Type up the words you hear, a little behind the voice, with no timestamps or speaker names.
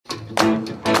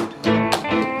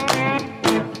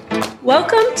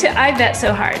Welcome to I Bet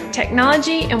So Hard,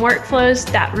 technology and workflows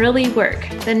that really work,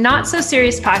 the not so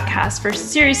serious podcast for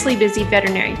seriously busy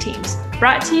veterinary teams,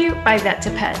 brought to you by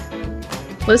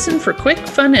Vet2Pet. Listen for quick,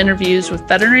 fun interviews with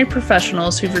veterinary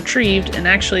professionals who've retrieved and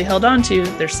actually held on to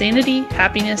their sanity,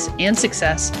 happiness, and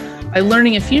success by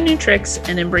learning a few new tricks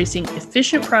and embracing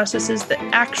efficient processes that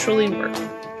actually work.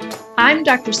 I'm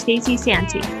Dr. Stacey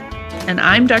Santee. And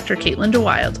I'm Dr. Caitlin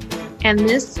DeWild. And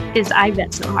this is I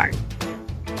Bet So Hard.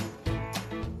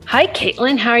 Hi,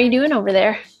 Caitlin. How are you doing over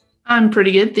there? I'm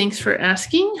pretty good. Thanks for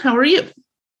asking. How are you?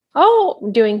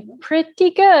 Oh, doing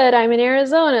pretty good. I'm in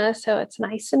Arizona, so it's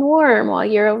nice and warm while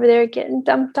you're over there getting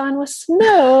dumped on with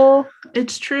snow.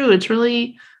 It's true. It's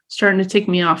really starting to take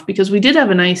me off because we did have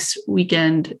a nice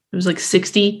weekend. It was like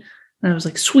 60, and I was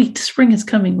like, sweet, spring is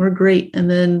coming. We're great. And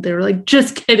then they were like,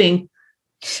 just kidding.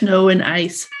 Snow and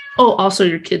ice. Oh, also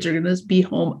your kids are going to be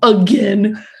home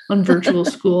again on virtual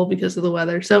school because of the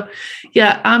weather. So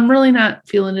yeah, I'm really not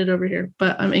feeling it over here,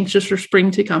 but I'm anxious for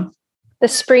spring to come. The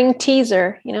spring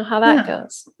teaser, you know how that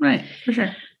goes. Right, for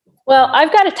sure. Well,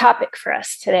 I've got a topic for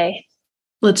us today.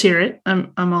 Let's hear it.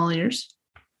 I'm all ears.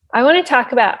 I want to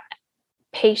talk about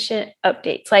patient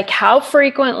updates, like how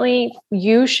frequently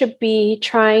you should be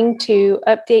trying to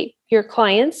update your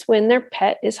clients when their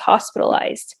pet is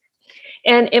hospitalized.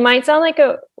 And it might sound like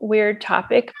a weird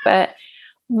topic, but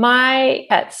my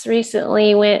pets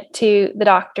recently went to the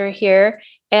doctor here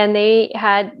and they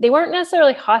weren't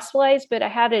necessarily hospitalized, but I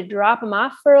had to drop them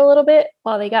off for a little bit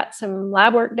while they got some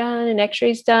lab work done and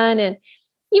x-rays done. And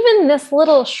even this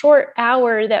little short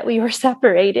hour that we were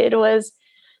separated was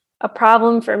a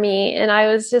problem for me. And I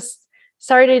was just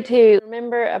started to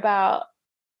remember about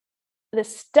the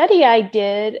study I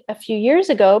did a few years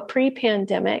ago,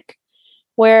 pre-pandemic,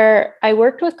 where I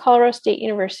worked with Colorado State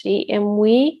University and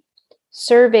we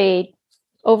surveyed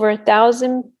over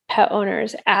 1,000 pet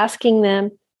owners, asking them,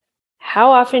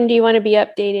 how often do you want to be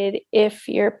updated if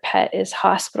your pet is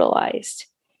hospitalized?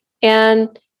 And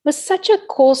it was such a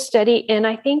cool study. And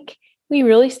I think we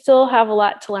really still have a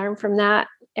lot to learn from that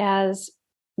as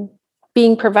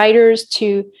being providers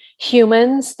to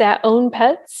humans that own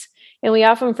pets. And we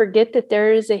often forget that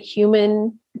there is a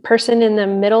human person in the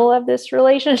middle of this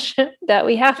relationship that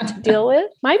we have to deal with.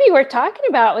 Might be worth talking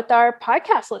about with our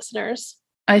podcast listeners.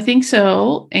 I think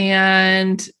so.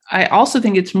 And I also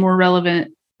think it's more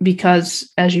relevant because,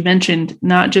 as you mentioned,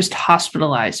 not just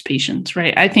hospitalized patients,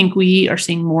 right? I think we are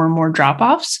seeing more and more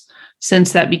drop-offs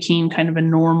since that became kind of a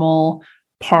normal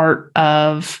part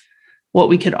of what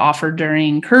we could offer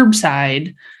during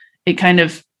curbside. We kind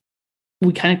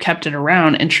of kept it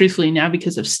around. And truthfully, now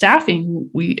because of staffing,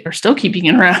 we are still keeping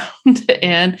it around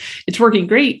and it's working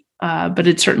great. But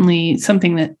it's certainly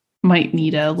something that might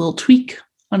need a little tweak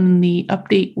on the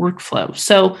update workflow.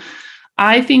 So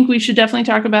I think we should definitely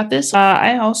talk about this.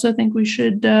 I also think we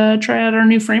should try out our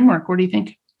new framework. What do you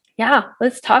think? Yeah,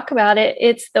 let's talk about it.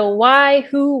 It's the why,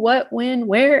 who, what, when,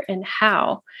 where, and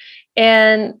how.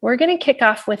 And we're going to kick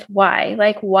off with why.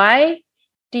 Like, why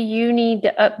do you need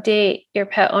to update your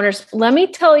pet owners? Let me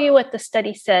tell you what the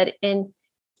study said.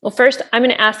 Well, first, I'm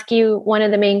going to ask you one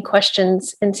of the main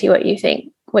questions and see what you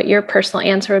think, what your personal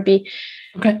answer would be.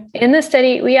 Okay. In the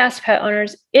study, we asked pet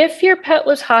owners, if your pet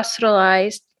was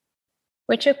hospitalized,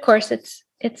 which of course let's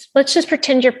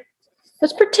pretend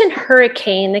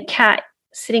Hurricane, the cat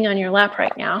sitting on your lap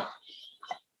right now,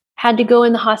 had to go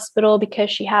in the hospital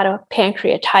because she had a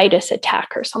pancreatitis attack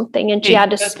or something, and she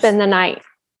had to spend the night.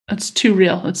 That's too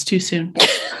real. It's too soon.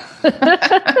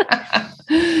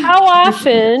 How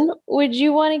often would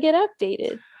you want to get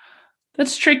updated?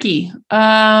 That's tricky.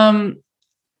 I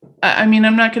mean,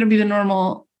 I'm not going to be the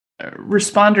normal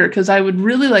responder because I would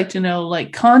really like to know,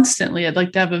 like, constantly. I'd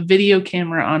like to have a video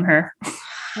camera on her.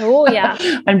 Oh, yeah.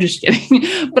 I'm just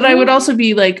kidding. But I would also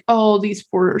be like, oh, these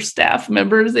poor staff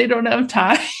members, they don't have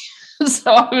time.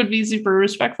 So I would be super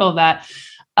respectful of that.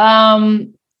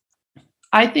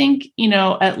 I think,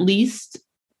 at least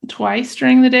twice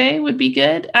during the day would be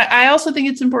good. I also think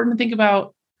it's important to think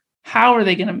about how are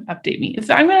they going to update me?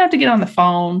 If I'm going to have to get on the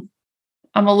phone,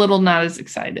 I'm a little not as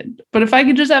excited. But if I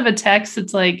could just have a text,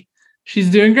 it's like, she's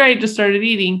doing great, just started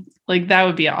eating. Like, that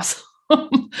would be awesome.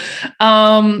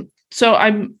 So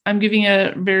I'm giving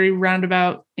a very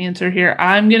roundabout answer here.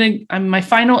 My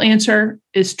final answer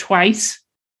is twice.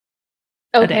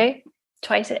 Okay.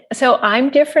 Twice. So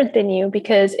I'm different than you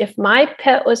because if my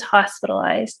pet was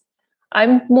hospitalized,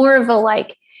 I'm more of a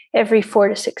like every 4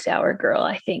 to 6 hour girl.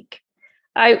 I think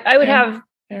I would have,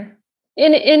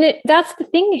 and that's the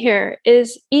thing here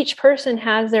is each person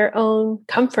has their own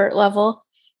comfort level,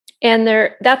 and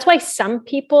that's why some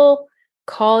people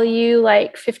call you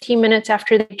like 15 minutes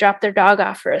after they drop their dog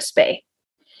off for a spay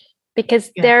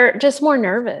because they're just more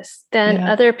nervous than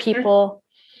other people.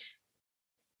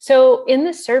 So in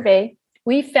the survey,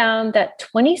 we found that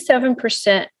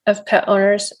 27% of pet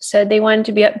owners said they wanted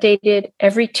to be updated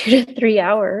every 2 to 3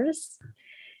 hours.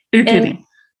 You're kidding.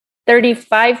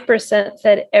 35%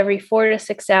 said every 4 to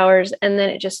 6 hours. And then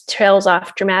it just trails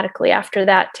off dramatically after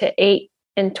that to 8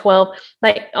 and 12.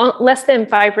 Like less than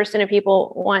 5% of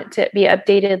people want to be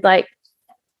updated like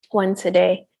once a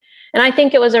day. And I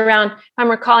think it was around, if I'm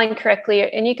recalling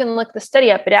correctly, and you can look the study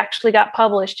up, it actually got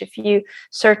published. If you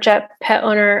search up pet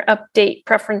owner update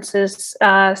preferences,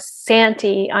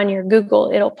 Santee on your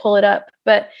Google, it'll pull it up.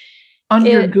 But on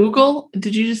your Google,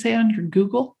 did you just say on your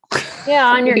Google? Yeah,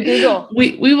 on your Google.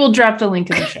 We will drop the link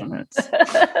in the show notes.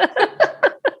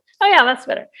 Oh yeah, that's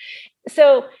better.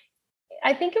 So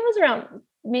I think it was around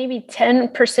maybe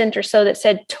 10% or so that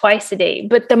said twice a day,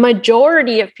 but the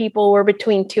majority of people were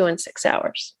between 2 and 6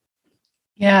 hours.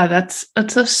 Yeah,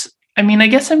 I mean, I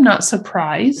guess I'm not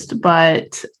surprised,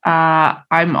 but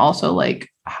I'm also like,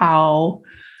 how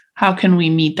can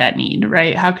we meet that need,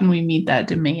 right? How can we meet that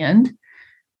demand?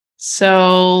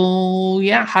 So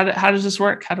yeah, how does this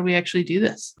work? How do we actually do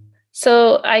this?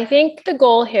 So I think the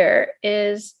goal here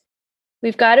is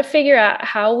we've got to figure out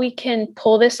how we can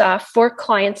pull this off for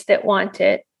clients that want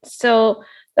it. So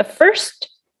the first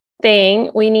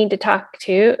thing we need to talk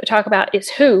about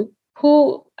is who.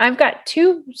 I've got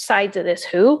two sides of this.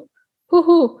 Who.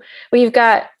 We've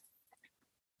got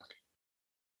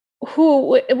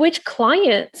which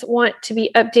clients want to be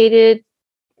updated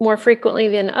more frequently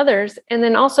than others, and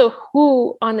then also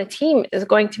who on the team is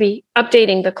going to be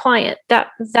updating the client.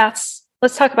 Let's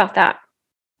talk about that.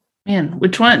 Man,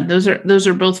 which one? Those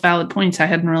are both valid points. I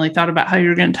hadn't really thought about how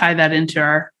you're going to tie that into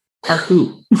our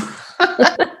who.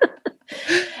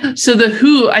 So the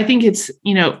who, I think it's,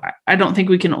 I don't think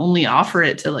we can only offer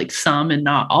it to like some and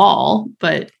not all,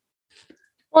 but.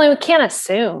 Well, we can't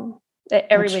assume that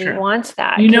everybody wants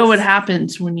that. You know what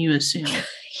happens when you assume.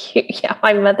 Yeah,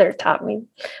 my mother taught me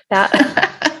that. I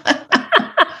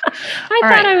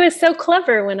thought I was so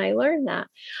clever when I learned that.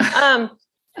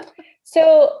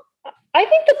 So I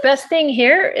think the best thing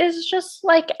here is just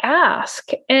like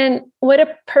ask. And what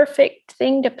a perfect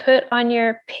thing to put on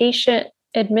your patient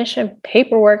admission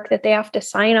paperwork that they have to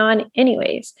sign on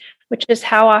anyways, which is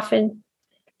how often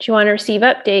do you want to receive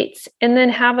updates? And then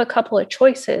have a couple of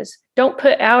choices. Don't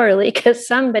put hourly because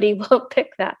somebody will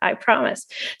pick that, I promise.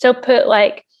 So put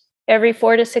like every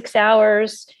 4 to 6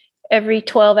 hours, every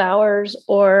 12 hours,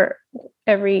 or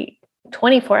every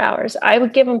 24 hours. I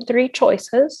would give them 3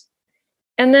 choices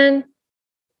and then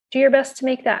do your best to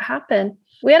make that happen.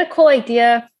 We had a cool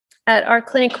idea at our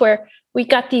clinic where we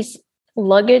got these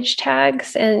luggage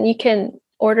tags and you can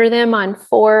order them on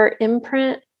 4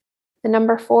 imprint, the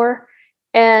number 4.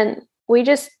 And we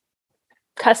just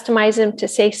customize them to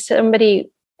say somebody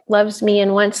loves me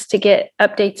and wants to get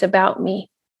updates about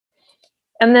me.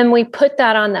 And then we put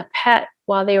that on the pet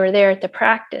while they were there at the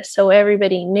practice. So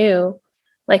everybody knew,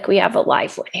 like, we have a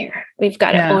live one here. We've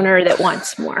got an owner that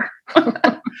wants more.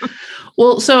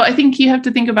 Well, so I think you have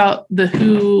to think about the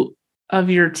who of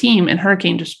your team, and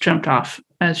Hurricane just jumped off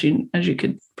as you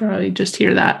could probably just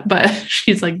hear that, but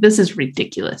she's like, this is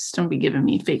ridiculous. Don't be giving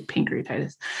me fake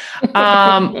pancreatitis.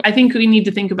 I think we need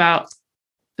to think about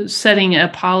setting a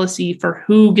policy for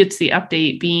who gets the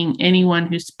update being anyone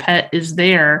whose pet is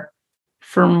there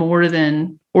for more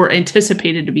than, or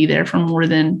anticipated to be there for more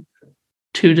than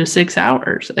 2 to 6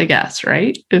 hours, I guess,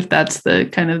 right? If that's the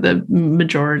kind of the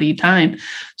majority time.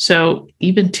 So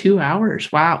even 2 hours,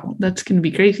 wow, that's going to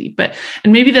be crazy.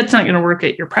 And maybe that's not going to work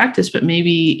at your practice, but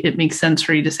maybe it makes sense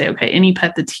for you to say, okay, any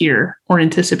pet that's here or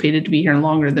anticipated to be here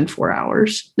longer than 4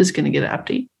 hours is going to get an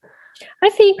update. I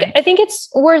think it's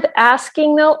worth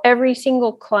asking though, every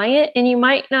single client, and you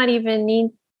might not even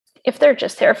need, if they're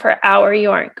just there for an hour, you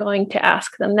aren't going to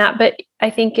ask them that, but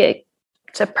I think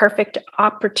it's a perfect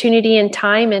opportunity and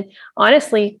time, and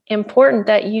honestly important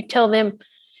that you tell them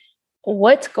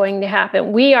what's going to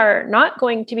happen. We are not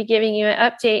going to be giving you an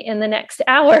update in the next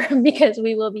hour because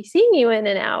we will be seeing you in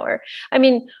an hour. I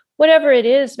mean, whatever it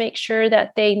is, make sure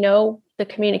that they know the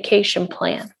communication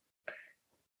plan.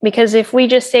 Because if we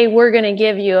just say we're going to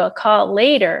give you a call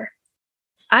later,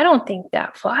 I don't think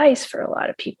that flies for a lot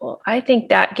of people. I think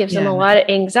that gives them a lot of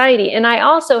anxiety. And I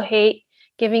also hate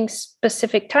giving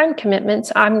specific time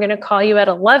commitments. I'm going to call you at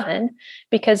 11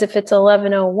 because if it's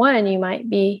 11:01, you might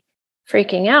be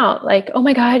freaking out. Like, oh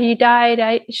my God, you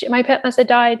died. My pet must have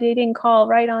died. They didn't call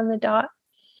right on the dot.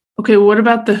 Okay. What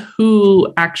about the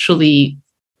who actually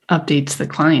updates the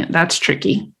client? That's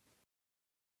tricky.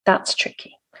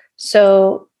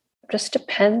 So just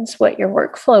depends what your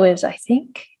workflow is. I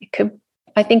think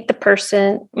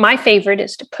my favorite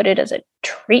is to put it as a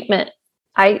treatment.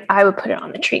 I would put it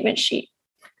on the treatment sheet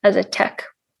as a tech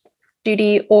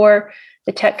duty, or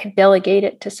the tech could delegate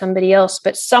it to somebody else,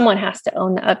 but someone has to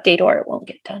own the update or it won't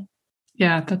get done.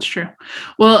 Yeah, that's true.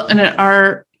 Well, and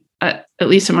at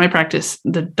least in my practice,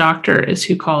 the doctor is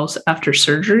who calls after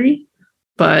surgery,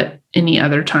 but any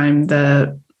other time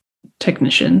the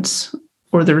technicians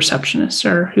or the receptionists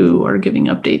are who are giving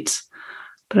updates.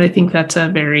 But I think that's a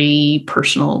very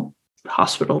personal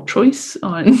hospital choice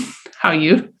on how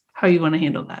you want to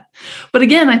handle that. But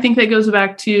again, I think that goes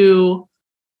back to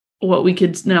what we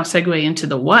could now segue into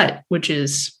the what, which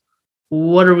is,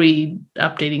 what are we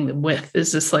updating them with?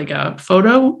 Is this like a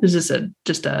photo? Is this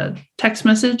just a text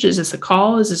message? Is this a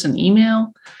call? Is this an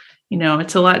email?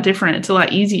 It's a lot different. It's a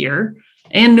lot easier.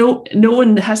 And no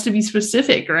one has to be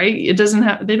specific, right?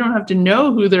 They don't have to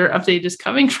know who their update is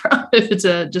coming from if it's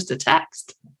just a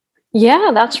text.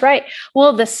 Yeah, that's right.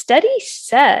 Well, the study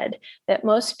said that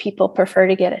most people prefer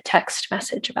to get a text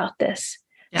message about this.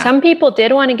 Yeah. Some people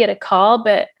did want to get a call,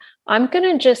 but I'm going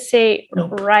to just say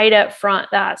right up front,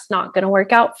 that's not going to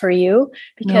work out for you,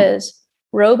 because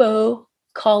robo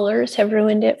callers have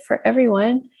ruined it for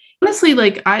everyone. Honestly,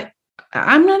 like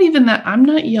I'm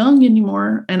not young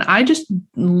anymore, and I just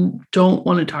don't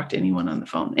want to talk to anyone on the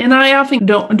phone. And I often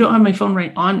don't have my phone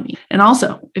right on me. And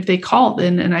also, if they call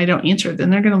and I don't answer, then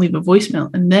they're going to leave a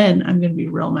voicemail, and then I'm going to be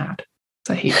real mad.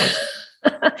 I hate it.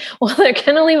 Well, they're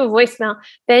going to leave a voicemail.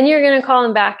 Then you're going to call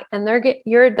them back, and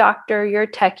you're a doctor, you're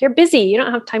a tech, you're busy. You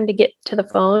don't have time to get to the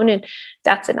phone, and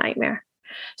that's a nightmare.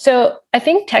 So I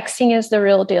think texting is the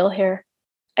real deal here.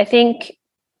 I think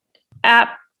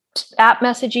app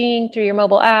messaging through your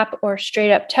mobile app or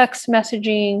straight up text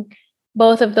messaging,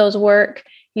 both of those work.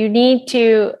 You need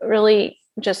to really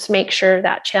just make sure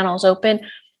that channel's open.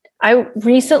 I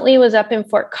recently was up in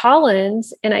Fort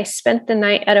Collins, and I spent the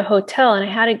night at a hotel, and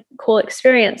I had a cool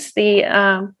experience.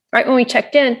 Right when we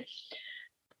checked in,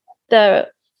 the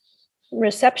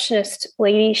receptionist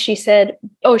lady, she said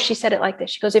it like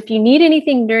this. She goes, "If you need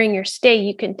anything during your stay,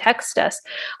 you can text us.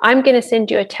 I'm going to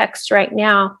send you a text right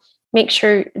now. Make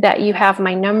sure that you have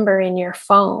my number in your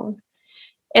phone."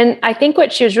 And I think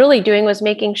what she was really doing was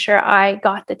making sure I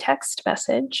got the text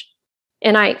message.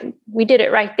 And we did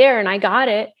it right there, and I got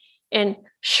it. And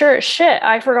sure as shit,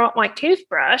 I forgot my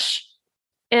toothbrush.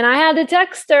 And I had to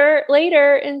text her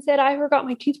later and said, "I forgot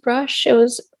my toothbrush." It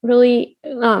was really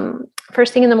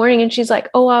first thing in the morning. And she's like,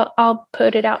 "Oh, I'll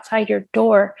put it outside your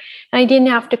door." And I didn't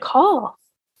have to call.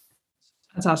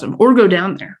 That's awesome. Or go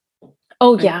down there.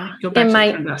 Oh, yeah. Go back to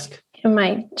the front desk. In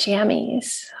my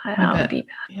jammies. That would be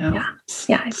bad.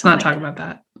 Yeah. Let's not talk about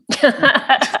that.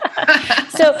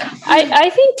 So I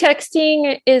think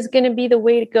texting is going to be the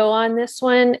way to go on this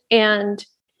one. And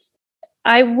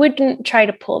I wouldn't try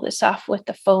to pull this off with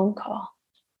the phone call.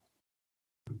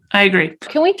 I agree.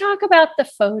 Can we talk about the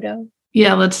photo?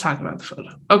 Yeah, let's talk about the photo.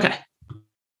 Okay.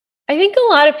 I think a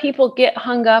lot of people get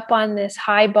hung up on this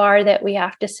high bar that we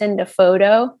have to send a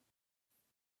photo.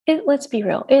 Let's be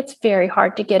real. It's very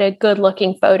hard to get a good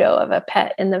looking photo of a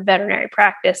pet in the veterinary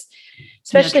practice,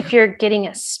 especially if you're getting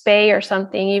a spay or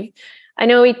something. I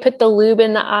know we put the lube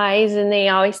in the eyes, and they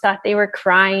always thought they were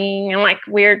crying and like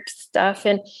weird stuff.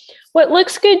 And what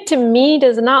looks good to me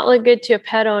does not look good to a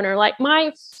pet owner. Like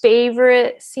my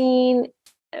favorite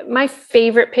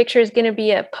picture is going to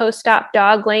be a post-op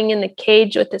dog laying in the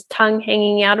cage with his tongue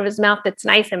hanging out of his mouth that's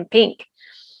nice and pink.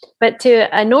 But to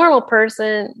a normal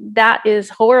person, that is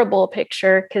horrible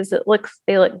picture because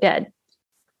they look dead.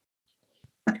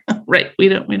 Right. We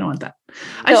don't want that.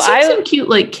 I've seen some cute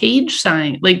like cage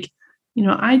sign, like,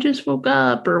 I just woke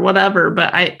up or whatever.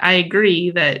 But I agree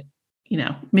that,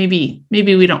 maybe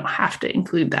we don't have to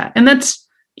include that. And that's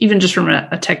even just from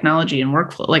a technology and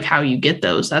workflow, like how you get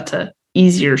those. That's a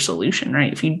easier solution,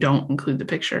 right? If you don't include the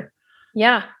picture.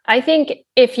 Yeah, I think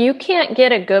if you can't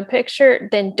get a good picture,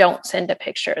 then don't send a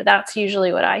picture. That's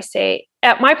usually what I say.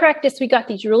 At my practice, we got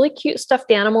these really cute stuffed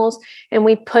animals, and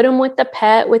we put them with the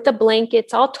pet, with the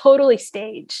blankets, all totally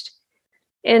staged.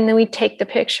 And then we take the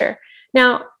picture.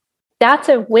 Now, that's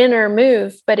a winner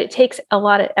move, but it takes a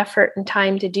lot of effort and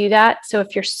time to do that. So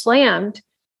if you're slammed,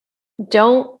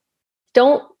 don't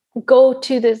go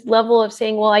to this level of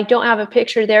saying, "Well, I don't have a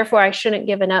picture, therefore I shouldn't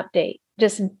give an update."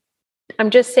 I'm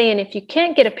just saying, if you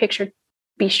can't get a picture,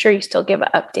 be sure you still give an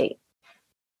update.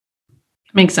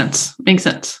 Makes sense.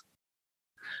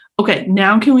 Okay,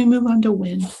 now can we move on to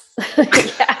win?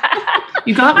 Yeah.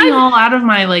 You got me all out of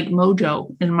my like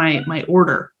mojo in my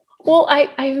order. Well,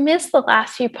 I missed the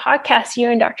last few podcasts. You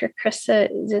and Dr. Krista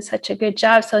did such a good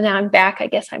job. So now I'm back. I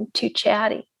guess I'm too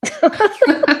chatty.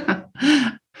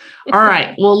 All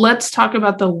right. Well, let's talk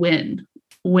about the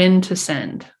when to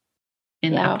send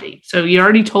in the update. So you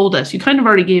already told us, you kind of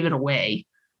already gave it away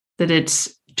that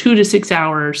it's 2 to 6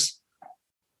 hours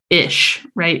ish,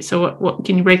 right? So what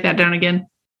can you break that down again?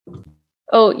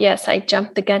 Oh, yes. I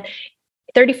jumped the gun.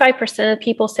 35% of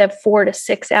people said 4 to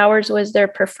 6 hours was their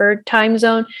preferred time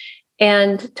zone.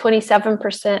 And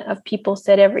 27% of people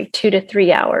said every 2 to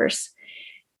 3 hours.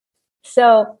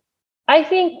 So I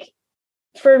think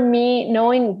for me,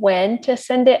 knowing when to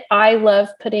send it, I love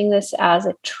putting this as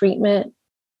a treatment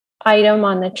item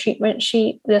on the treatment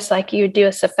sheet. Just like you would do a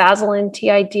cefazolin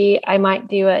TID, I might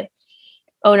do a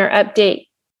owner update,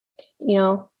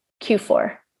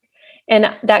 Q4.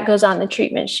 And that goes on the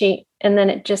treatment sheet. And then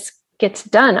it just gets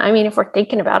done. I mean, if we're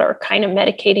thinking about it, we're kind of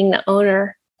medicating the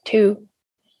owner too.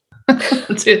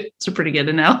 It's a pretty good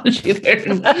analogy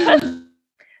there.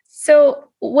 So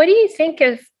what do you think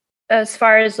of as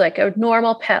far as like a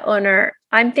normal pet owner?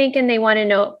 I'm thinking they want to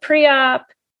know pre-op,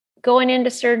 going into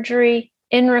surgery,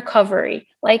 in recovery.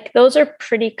 Like those are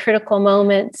pretty critical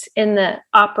moments in the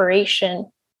operation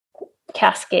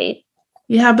cascade.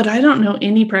 Yeah, but I don't know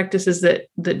any practices that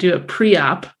do a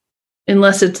pre-op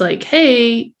unless it's like,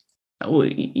 hey,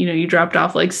 you dropped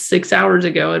off like 6 hours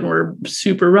ago and we're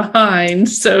super behind.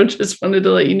 So just wanted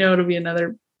to let you know it'll be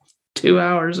another 2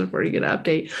 hours before you get an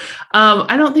update.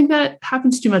 I don't think that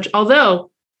happens too much.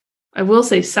 Although I will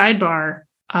say sidebar,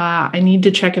 I need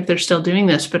to check if they're still doing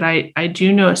this, but I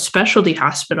do know a specialty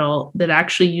hospital that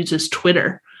actually uses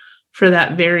Twitter for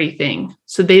that very thing.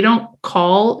 So they don't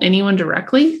call anyone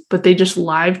directly, but they just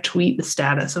live tweet the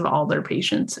status of all their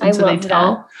patients. And so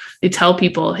they tell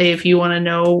people, hey, if you want to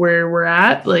know where we're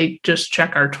at, like just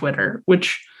check our Twitter,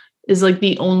 which is like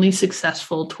the only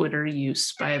successful Twitter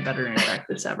use by a veterinary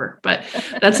practice ever. But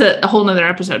that's a whole nother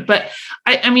episode. But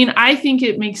I think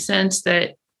it makes sense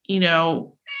that,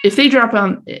 if they drop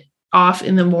off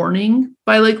in the morning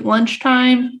by like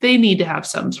lunchtime, they need to have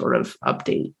some sort of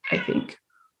update, I think.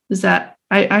 Is that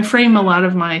I frame a lot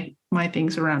of my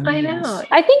things around I know.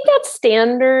 I think that's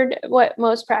standard what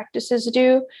most practices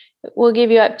do. We'll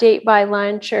give you update by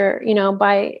lunch or,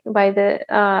 by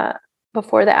the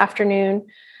before the afternoon.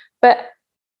 But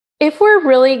if we're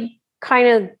really kind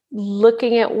of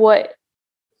looking at what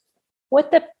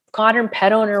the modern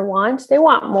pet owner wants, they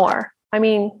want more. I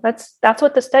mean, that's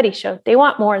what the study showed. They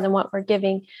want more than what we're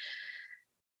giving.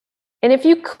 And if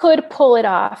you could pull it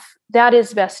off, that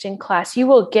is best in class. You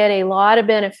will get a lot of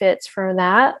benefits from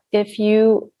that if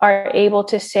you are able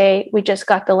to say, we just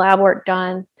got the lab work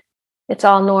done. It's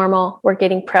all normal. We're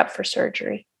getting prepped for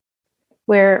surgery.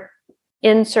 We're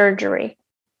in surgery.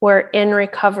 We're in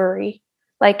recovery.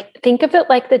 Like, think of it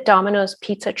like the Domino's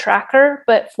pizza tracker,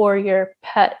 but for your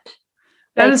pet.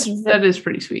 That is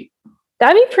pretty sweet.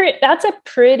 That's a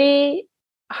pretty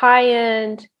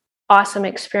high-end, awesome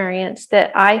experience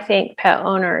that I think pet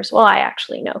owners, well, I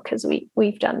actually know because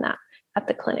we've done that at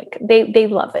the clinic. They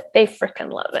love it. They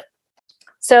freaking love it.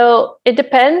 So it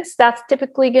depends. That's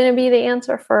typically going to be the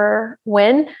answer for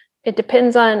when. It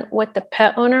depends on what the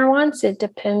pet owner wants. It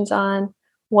depends on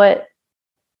what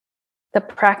the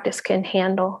practice can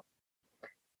handle.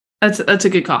 That's a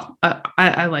good call.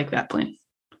 I like that plan.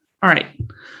 All right.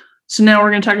 So now we're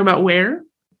going to talk about where.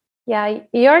 Yeah,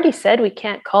 you already said we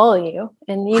can't call you.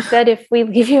 And you said if we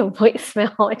leave you a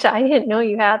voicemail, which I didn't know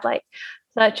you had like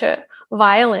such a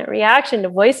violent reaction to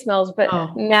voicemails,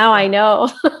 but now I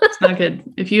know. It's not good.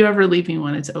 If you ever leave me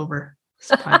one, it's over.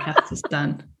 This podcast is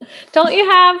done. Don't you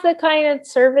have the kind of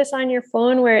service on your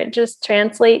phone where it just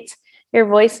translates your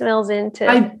voicemails into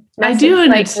I do,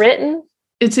 and like written?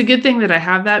 It's a good thing that I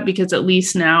have that because at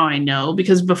least now I know,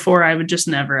 because before I would just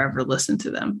never ever listen to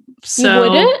them. So you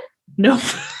wouldn't? No.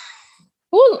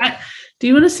 Do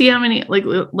you want to see how many, like,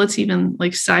 let's even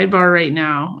like sidebar right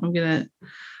now.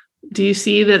 Do you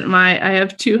see that I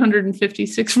have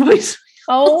 256 voicemails?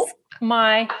 Oh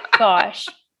my gosh.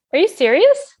 Are you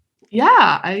serious?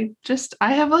 Yeah.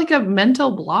 I have like a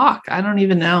mental block. I don't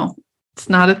even know. It's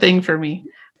not a thing for me.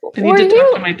 I need to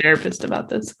talk to my therapist about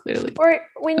this, clearly. Or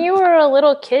when you were a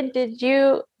little kid, did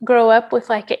you grow up with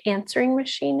like an answering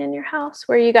machine in your house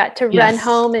where you got to run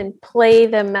home and play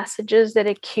the messages that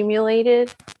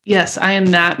accumulated? Yes, I am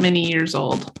that many years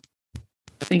old.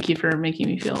 Thank you for making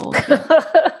me feel old.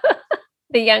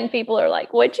 The young people are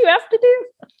like, what'd you have to do?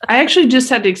 I actually just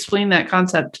had to explain that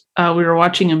concept. We were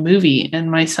watching a movie and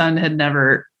my son had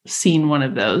never seen one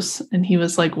of those. And he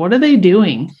was like, what are they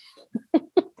doing?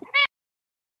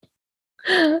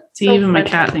 See, So even my funny.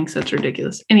 cat thinks that's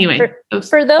ridiculous. Anyway.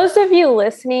 For those of you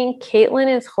listening,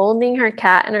 Caitlin is holding her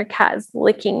cat and her cat is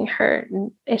licking her.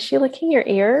 Is she licking your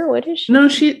ear? What is she? No,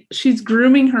 she's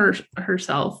grooming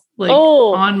herself like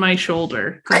on my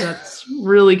shoulder because that's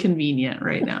really convenient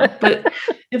right now. But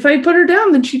if I put her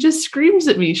down, then she just screams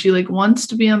at me. She like wants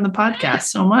to be on the podcast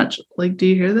so much. Like, do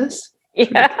you hear this?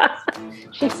 Yeah,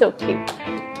 she's so cute.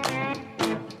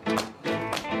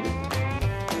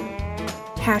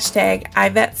 Hashtag I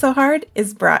Vet So Hard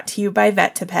is brought to you by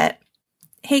Vet2Pet.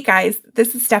 Hey guys,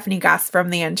 this is Stephanie Goss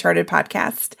from the Uncharted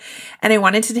podcast, and I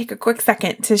wanted to take a quick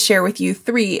second to share with you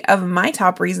 3 of my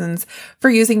top reasons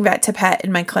for using Vet2Pet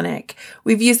in my clinic.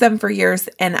 We've used them for years,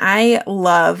 and I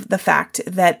love the fact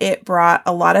that it brought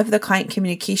a lot of the client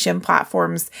communication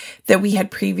platforms that we had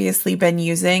previously been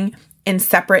using in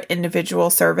separate individual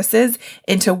services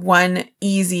into one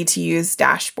easy to use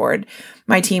dashboard.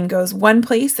 My team goes one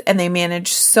place and they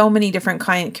manage so many different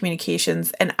client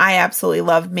communications, and I absolutely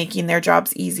love making their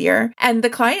jobs easier. And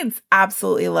the clients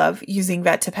absolutely love using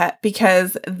Vet2Pet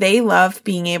because they love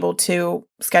being able to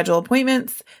schedule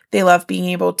appointments. They love being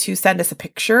able to send us a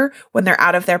picture when they're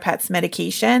out of their pet's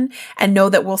medication and know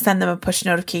that we'll send them a push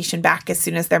notification back as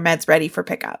soon as their med's ready for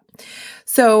pickup.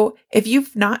 So if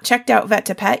you've not checked out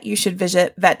Vet2Pet, you should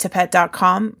visit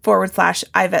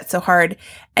vet2pet.com/ivetsohard,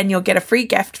 and you'll get a free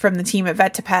gift from the team at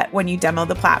Vet2Pet when you demo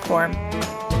the platform.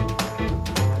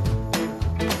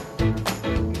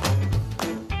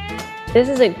 This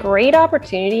is a great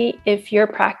opportunity. If your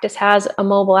practice has a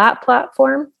mobile app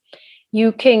platform,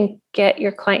 you can get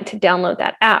your client to download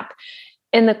that app.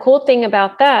 And the cool thing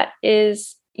about that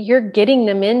is you're getting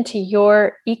them into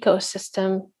your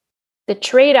ecosystem. The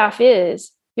trade-off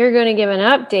is you're going to give an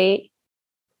update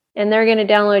and they're going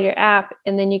to download your app,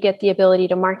 and then you get the ability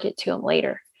to market to them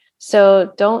later.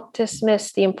 So don't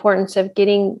dismiss the importance of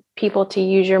getting people to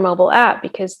use your mobile app,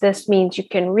 because this means you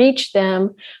can reach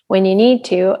them when you need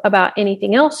to about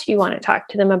anything else you want to talk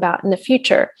to them about in the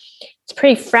future. It's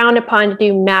pretty frowned upon to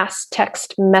do mass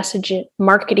text message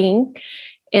marketing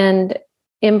and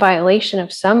in violation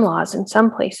of some laws in some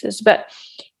places. But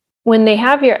when they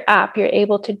have your app, you're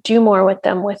able to do more with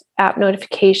them with app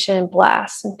notification,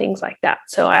 blasts, and things like that.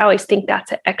 So I always think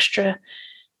that's an extra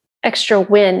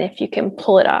win if you can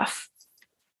pull it off.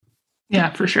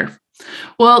 Yeah, for sure.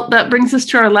 Well, that brings us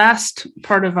to our last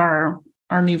part of our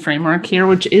new framework here,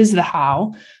 which is the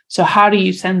how. So how do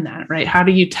you send that, right? How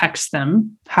do you text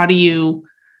them? How do you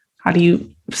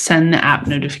send the app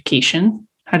notification?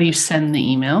 How do you send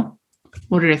the email?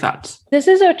 What are your thoughts? This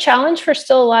is a challenge for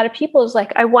still a lot of people. Is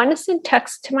like, I want to send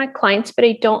text to my clients, but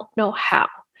I don't know how.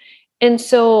 And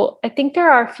so I think there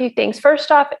are a few things.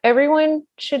 First off, everyone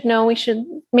should know, we should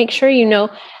make sure you know,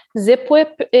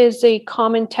 Zipwhip is a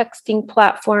common texting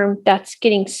platform that's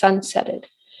getting sunsetted.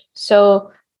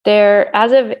 So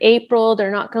as of April, they're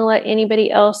not going to let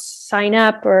anybody else sign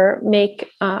up or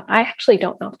make, I actually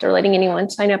don't know if they're letting anyone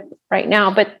sign up right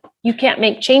now, but you can't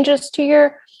make changes to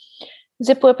your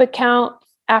Zipwhip account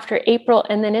after April,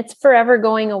 and then it's forever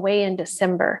going away in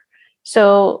December.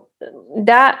 So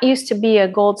that used to be a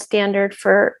gold standard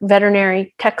for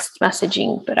veterinary text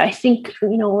messaging, but I think,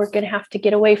 we're going to have to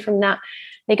get away from that.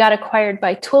 They got acquired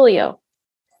by Twilio.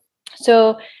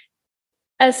 So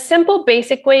a simple,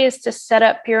 basic way is to set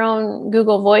up your own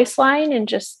Google Voice line and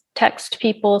just text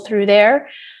people through there.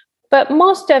 But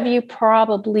most of you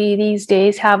probably these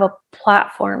days have a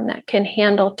platform that can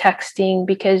handle texting,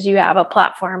 because you have a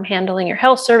platform handling your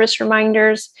health service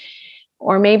reminders,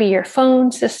 or maybe your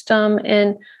phone system,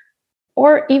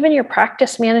 or even your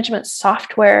practice management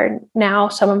software. Now,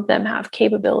 some of them have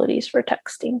capabilities for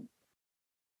texting.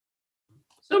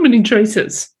 So many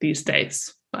choices these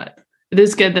days, but it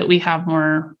is good that we have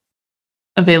more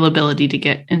availability to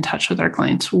get in touch with our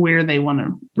clients where they want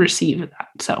to receive that.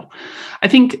 So I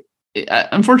think,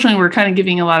 unfortunately, we're kind of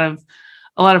giving a lot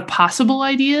of possible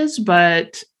ideas,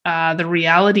 but the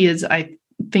reality is, I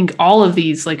think all of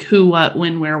these, like who, what,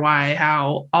 when, where, why,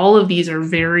 how, all of these are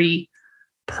very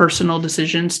personal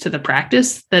decisions to the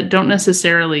practice that don't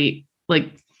necessarily,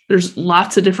 there's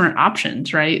lots of different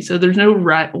options, right? So there's no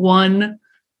one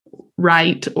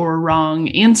right or wrong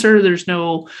answer. There's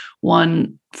no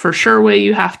one for sure way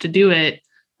you have to do it.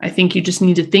 I think you just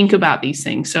need to think about these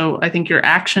things. So I think your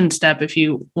action step, if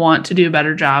you want to do a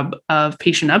better job of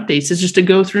patient updates, is just to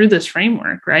go through this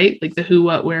framework, right? Like the who,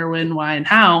 what, where, when, why, and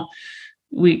how.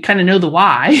 We kind of know the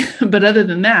why, but other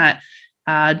than that,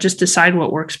 just decide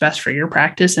what works best for your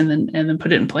practice and then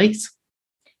put it in place.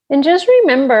 And just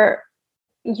remember,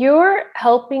 you're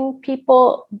helping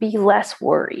people be less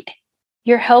worried.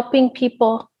 You're helping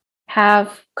people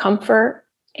have comfort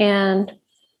and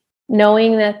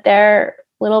knowing that their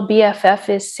little BFF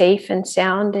is safe and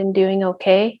sound and doing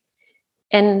okay.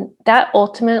 And that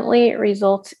ultimately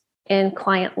results in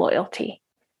client loyalty.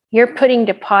 You're putting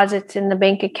deposits in the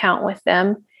bank account with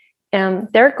them, and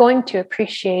they're going to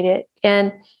appreciate it.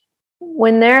 And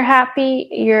when they're happy,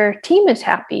 your team is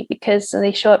happy because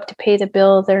they show up to pay the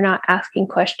bill. They're not asking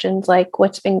questions like,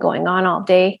 what's been going on all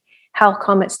day? How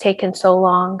come it's taken so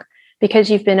long? Because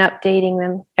you've been updating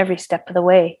them every step of the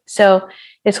way. So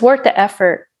it's worth the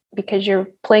effort because you're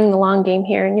playing the long game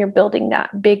here and you're building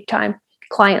that big time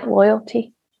client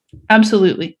loyalty.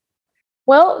 Absolutely.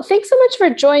 Well, thanks so much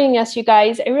for joining us, you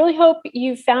guys. I really hope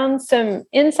you found some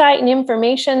insight and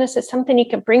information. This is something you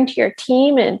can bring to your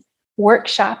team and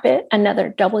workshop it. Another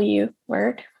W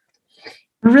word.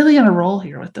 We're really on a roll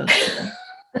here with those.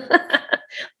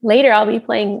 Later, I'll be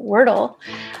playing Wordle.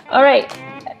 All right.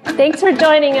 Thanks for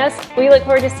joining us. We look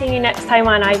forward to seeing you next time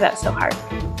on I Vet So Hard.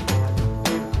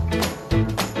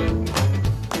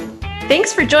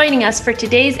 Thanks for joining us for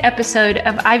today's episode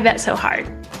of I Vet So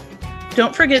Hard.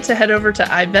 Don't forget to head over to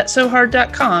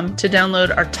ivetsohard.com to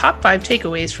download our top 5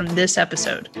 takeaways from this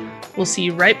episode. We'll see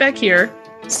you right back here.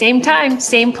 Same time,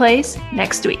 same place,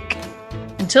 next week.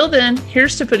 Until then,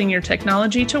 here's to putting your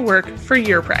technology to work for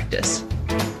your practice.